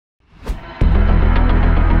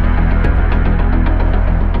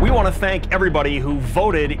thank everybody who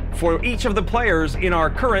voted for each of the players in our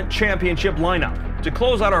current championship lineup. To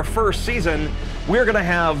close out our first season, we're going to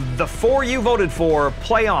have the 4 you voted for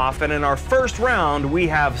play off, and in our first round, we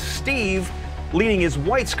have Steve leading his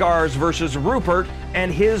White Scars versus Rupert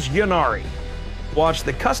and his Ynnari. Watch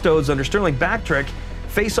the Custodes under Sterling Backtrick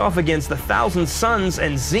face off against the Thousand Suns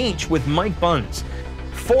and Zinch with Mike Buns.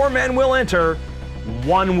 4 men will enter,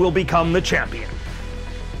 1 will become the champion.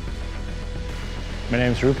 My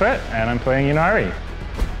name's Rupert, and I'm playing Ynnari.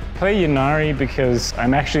 I play Ynnari because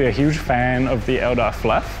I'm actually a huge fan of the Eldar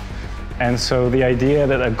fluff, and so the idea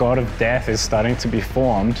that a god of death is starting to be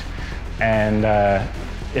formed and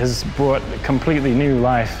has brought completely new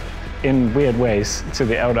life in weird ways to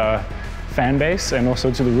the Eldar fan base and also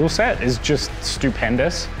to the rule set is just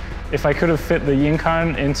stupendous. If I could have fit the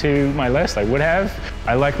Yinkan into my list, I would have.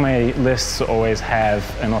 I like my lists to always have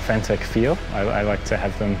an authentic feel. I like to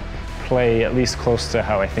have them play at least close to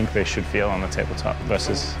how I think they should feel on the tabletop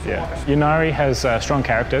versus, yeah. Ynnari has strong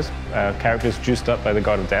characters, characters juiced up by the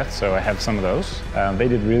God of Death, so I have some of those. They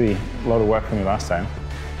did really a lot of work for me last time.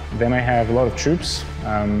 Then I have a lot of troops.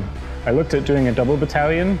 I looked at doing a double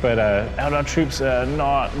battalion, but Eldar troops are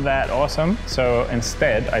not that awesome, so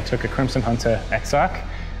instead I took a Crimson Hunter Exarch,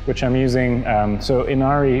 which I'm using. So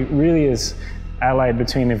Ynnari really is allied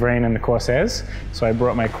between the Vrain and the Corsairs, so I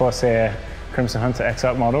brought my Corsair Crimson Hunter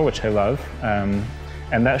Exarch model, which I love,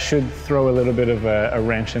 and that should throw a little bit of a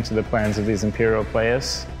wrench into the plans of these Imperial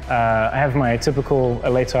players. I have my typical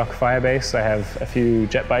Elatok Firebase. I have a few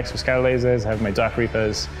jet bikes with scatter lasers. I have my Dark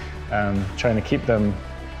Reapers, trying to keep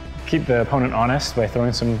the opponent honest by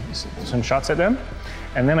throwing some shots at them.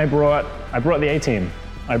 And then I brought the A-team.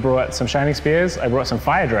 I brought some Shining Spears, I brought some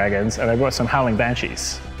Fire Dragons, and I brought some Howling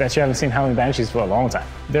Banshees. Bet you haven't seen Howling Banshees for a long time.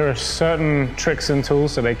 There are certain tricks and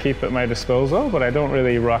tools that I keep at my disposal, but I don't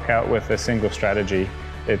really rock out with a single strategy.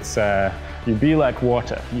 It's, you be like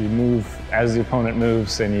water. You move as the opponent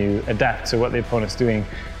moves and you adapt to what the opponent's doing.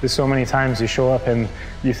 There's so many times you show up and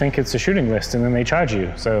you think it's a shooting list and then they charge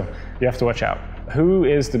you, so you have to watch out. Who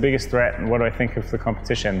is the biggest threat and what do I think of the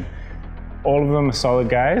competition? All of them are solid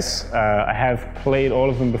guys. I have played all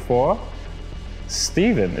of them before.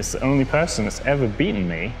 Steven is the only person that's ever beaten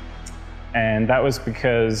me, and that was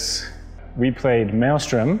because we played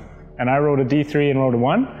Maelstrom, and I rolled a D3 and rolled a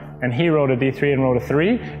 1, and he rolled a D3 and rolled a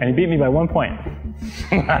 3, and he beat me by 1 point.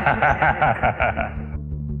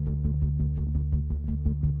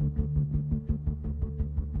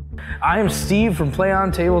 I am Steve from Play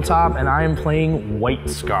on Tabletop, and I am playing White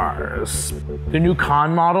Scars. The new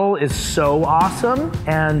con model is so awesome,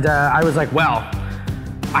 and I was like, well,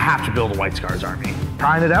 I have to build a White Scars army.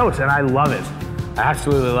 Trying it out, and I love it. I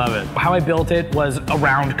absolutely love it. How I built it was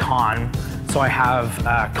around con, so I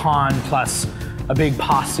have con plus a big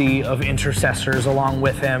posse of intercessors along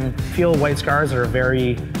with him. I feel White Scars are a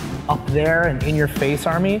very up there and in-your-face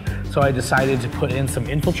army, so I decided to put in some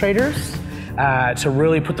infiltrators to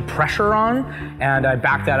really put the pressure on, and I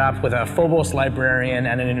backed that up with a Phobos Librarian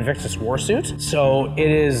and an Invictus Warsuit. So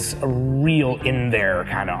it is a real in-there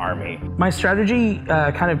kind of army. My strategy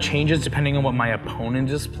kind of changes depending on what my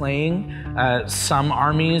opponent is playing. Some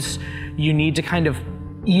armies, you need to kind of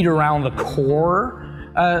eat around the core,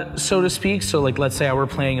 so to speak. So like, let's say I were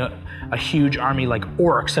playing a huge army like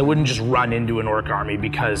orcs, I wouldn't just run into an orc army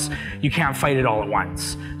because you can't fight it all at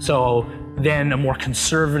once. So then a more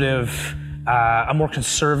conservative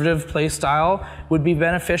play style would be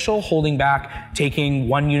beneficial, holding back, taking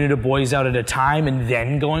 1 unit of boys out at a time and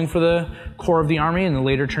then going for the core of the army in the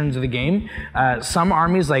later turns of the game. Some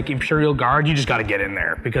armies like Imperial Guard, you just gotta get in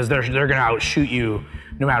there because they're gonna outshoot you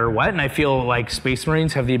no matter what, and I feel like Space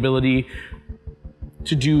Marines have the ability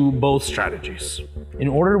to do both strategies. In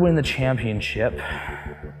order to win the championship,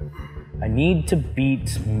 I need to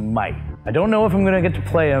beat Mike. I don't know if I'm gonna get to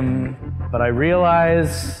play him, but I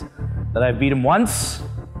realize that I've beat him once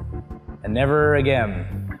and never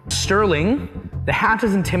again. Sterling, the hat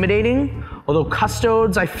is intimidating, although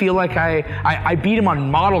Custodes, I feel like I beat him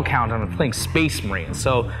on model count. I'm playing Space Marines,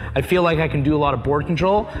 so I feel like I can do a lot of board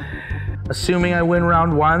control. Assuming I win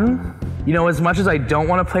round 1, you know, as much as I don't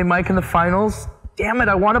want to play Mike in the finals, damn it,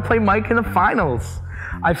 I want to play Mike in the finals.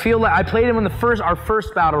 I feel like I played him in our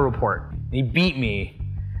first battle report. He beat me,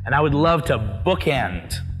 and I would love to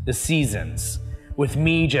bookend the seasons with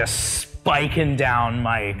me just spiking down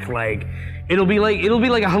Mike. Like, it'll be like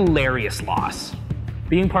a hilarious loss.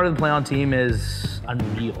 Being part of the Play On team is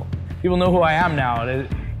unreal. People know who I am now.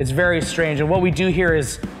 It's very strange, and what we do here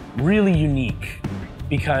is really unique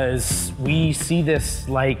because we see this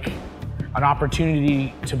like an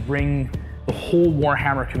opportunity to bring the whole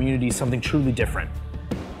Warhammer community something truly different,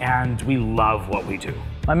 and we love what we do.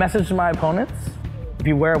 My message to my opponents,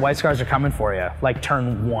 beware, White Scars are coming for you, like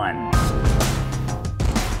turn 1.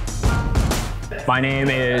 My name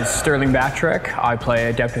is Sterling Batrick. I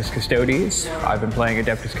play Adeptus Custodes. I've been playing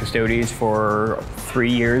Adeptus Custodes for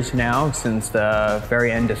 3 years now, since the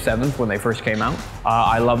very end of 7th when they first came out.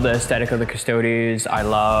 I love the aesthetic of the Custodes. I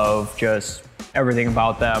love just everything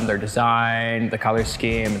about them, their design, the color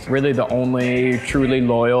scheme. It's really the only truly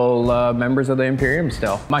loyal members of the Imperium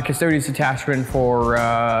still. My Custodes detachment for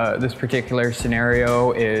this particular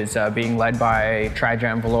scenario is being led by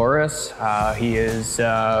Trajan Valoris. He is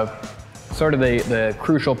sort of the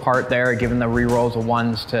crucial part there, given the rerolls of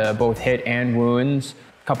 1s to both hit and wounds.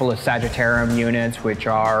 A couple of Sagittarium units, which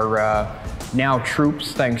are now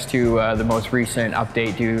troops thanks to the most recent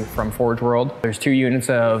update due from Forge World. There's 2 units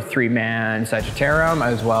of 3-man Sagittarium,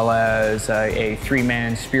 as well as a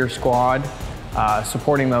 3-man Spear Squad.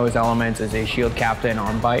 Supporting those elements is a Shield Captain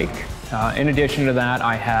on bike. In addition to that,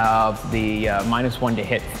 I have the -1 to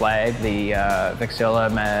hit flag, the Vexilla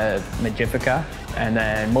Magifica. And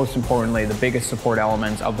then most importantly, the biggest support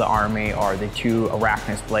elements of the army are the 2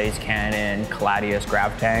 Arachnus Blaze Cannon Caladius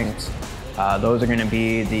Grav Tanks. Those are going to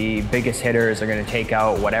be the biggest hitters. They're going to take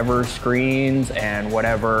out whatever screens and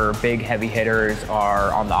whatever big heavy hitters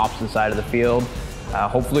are on the opposite side of the field,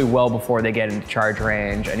 hopefully well before they get into charge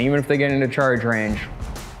range. And even if they get into charge range,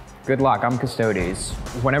 good luck, I'm Custodes.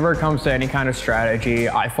 Whenever it comes to any kind of strategy,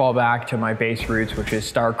 I fall back to my base roots, which is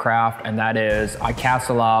StarCraft, and that is I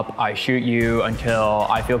castle up, I shoot you until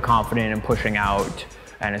I feel confident in pushing out.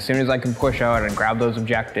 And as soon as I can push out and grab those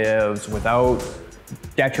objectives without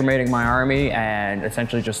detrimenting my army and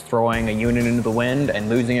essentially just throwing a unit into the wind and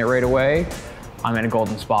losing it right away, I'm in a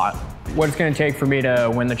golden spot. What it's going to take for me to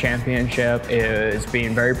win the championship is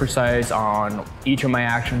being very precise on each of my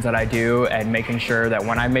actions that I do and making sure that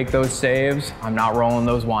when I make those saves, I'm not rolling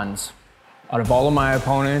those 1s. Out of all of my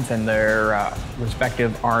opponents and their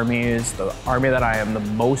respective armies, the army that I am the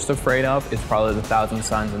most afraid of is probably the Thousand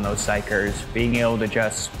Suns and those Psychers. Being able to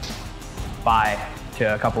just buy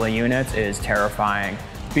to a couple of units is terrifying.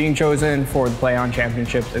 Being chosen for the Play-On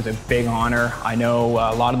Championships is a big honor. I know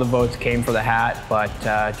a lot of the votes came for the hat, but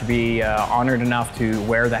to be honored enough to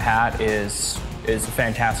wear the hat is a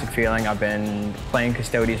fantastic feeling. I've been playing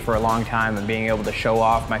Custodes for a long time, and being able to show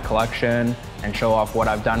off my collection and show off what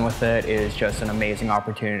I've done with it is just an amazing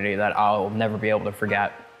opportunity that I'll never be able to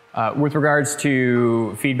forget. With regards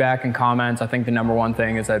to feedback and comments, I think the #1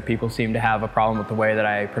 thing is that people seem to have a problem with the way that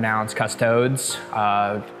I pronounce Custodes.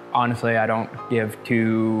 Honestly, I don't give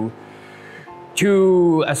two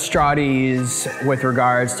Astrades with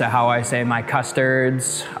regards to how I say my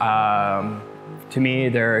custards. To me,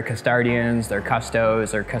 they're Custardians, they're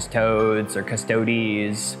Custos, they're Custodes, they're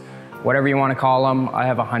Custodes, whatever you want to call them. I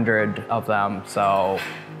have 100 of them, so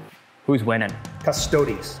who's winning?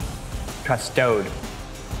 Custodes. Custode.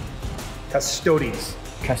 Custodes.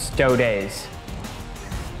 Custodes.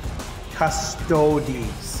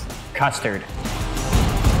 Custodes. Custard.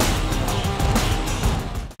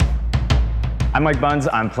 I'm Mike Buns.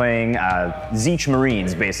 I'm playing Tzeentch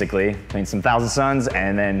Marines, basically. Playing some Thousand Suns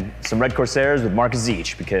and then some Red Corsairs with Marcus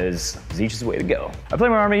Tzeentch, because Tzeentch is the way to go. I play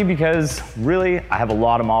my army because, really, I have a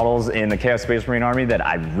lot of models in the Chaos Space Marine army that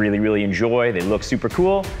I really, really enjoy. They look super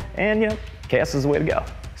cool, and, you know, Chaos is the way to go.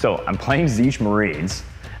 So I'm playing Tzeentch Marines,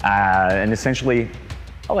 and essentially,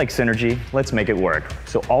 I like synergy. Let's make it work.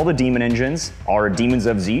 So all the demon engines are demons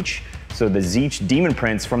of Tzeentch. So the Tzeentch Demon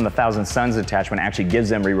Prince from the Thousand Suns attachment actually gives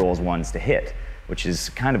them rerolls 1s to hit, which is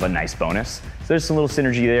kind of a nice bonus. So there's some little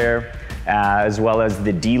synergy there, as well as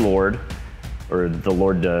the D-Lord, or the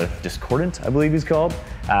Lord Discordant, I believe he's called,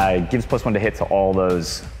 gives +1 to hit to all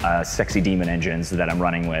those sexy demon engines that I'm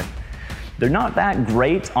running with. They're not that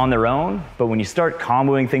great on their own, but when you start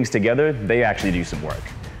comboing things together, they actually do some work.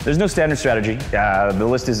 There's no standard strategy. The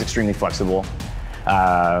list is extremely flexible.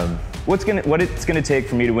 What it's gonna take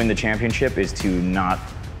for me to win the championship is to not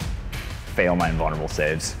fail my invulnerable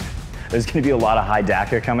saves. There's gonna be a lot of high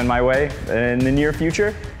DACA coming my way in the near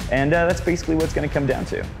future, and that's basically what it's gonna come down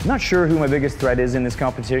to. I'm not sure who my biggest threat is in this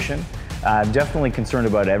competition. I'm definitely concerned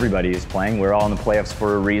about everybody who's playing. We're all in the playoffs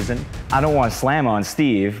for a reason. I don't want to slam on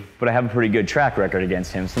Steve, but I have a pretty good track record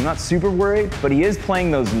against him, so I'm not super worried, but he is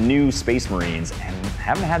playing those new Space Marines, and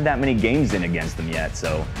haven't had that many games in against them yet,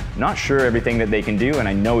 so not sure everything that they can do, and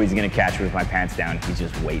I know he's gonna catch me with my pants down. He's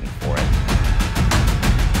just waiting for it.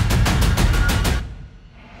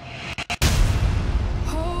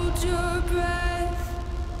 Hold your breath,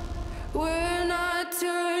 we're not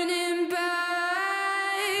turning back.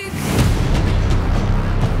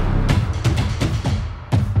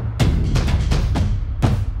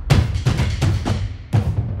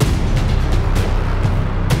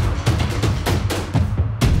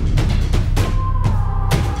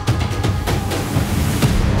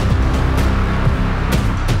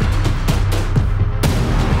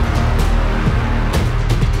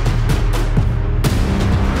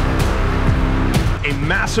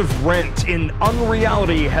 massive rent in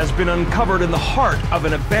unreality has been uncovered in the heart of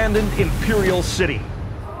an abandoned Imperial city.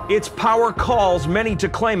 Its power calls many to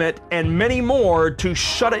claim it, and many more to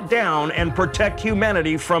shut it down and protect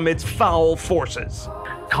humanity from its foul forces.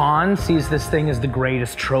 Khan sees this thing as the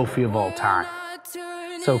greatest trophy of all time.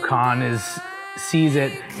 So Khan sees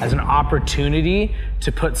it as an opportunity to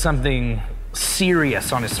put something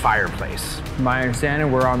serious on his fireplace. My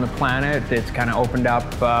understanding, we're on the planet. It's kind of opened up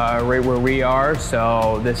right where we are.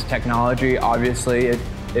 So this technology, obviously,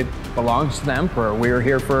 it belongs to the Emperor. We're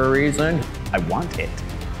here for a reason. I want it.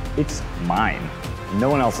 It's mine. No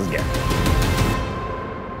one else is getting it.